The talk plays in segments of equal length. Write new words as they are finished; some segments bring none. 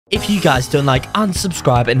If you guys don't like and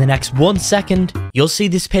subscribe in the next 1 second, you'll see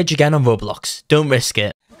this page again on Roblox. Don't risk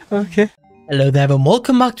it. Okay. Hello there and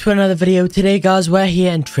welcome back to another video. Today guys, we're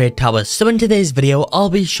here in Trade Tower. So in today's video, I'll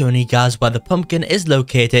be showing you guys where the pumpkin is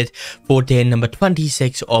located for day number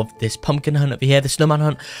 26 of this pumpkin hunt over here, the snowman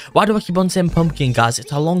hunt. Why do I keep on saying pumpkin, guys?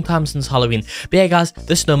 It's a long time since Halloween. But yeah guys,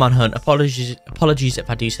 the snowman hunt. Apologies if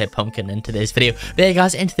I do say pumpkin in today's video. But yeah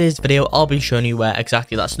guys, in today's video, I'll be showing you where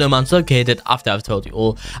exactly that snowman's located after I've told you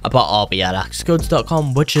all about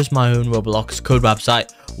rbxcodes.com, which is my own Roblox code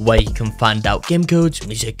website, where you can find out game codes,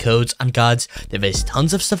 music codes, and guides. There is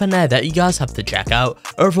tons of stuff in there that you guys have to check out.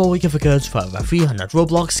 Overall, we give codes for over 300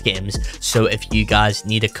 Roblox games, so if you guys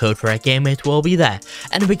need a code for a game, it will be there.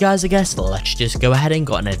 Anyway guys, I guess let's just go ahead and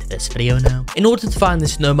get into this video now. In order to find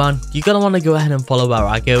this snowman, you're gonna want to go ahead and follow where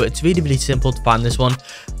I go. It's really simple to find this one.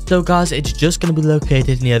 So guys, it's just going to be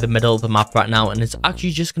located near the middle of the map right now, and it's actually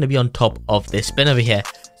just going to be on top of this bin over here.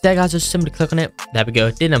 There guys, just simply click on it. There we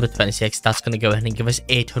go, day number 26. That's going to go ahead and give us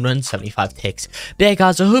 875 ticks. But yeah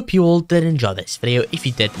guys, I hope you all did enjoy this video. If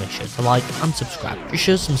you did, make sure to like and subscribe to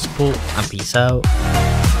show some support, and peace out.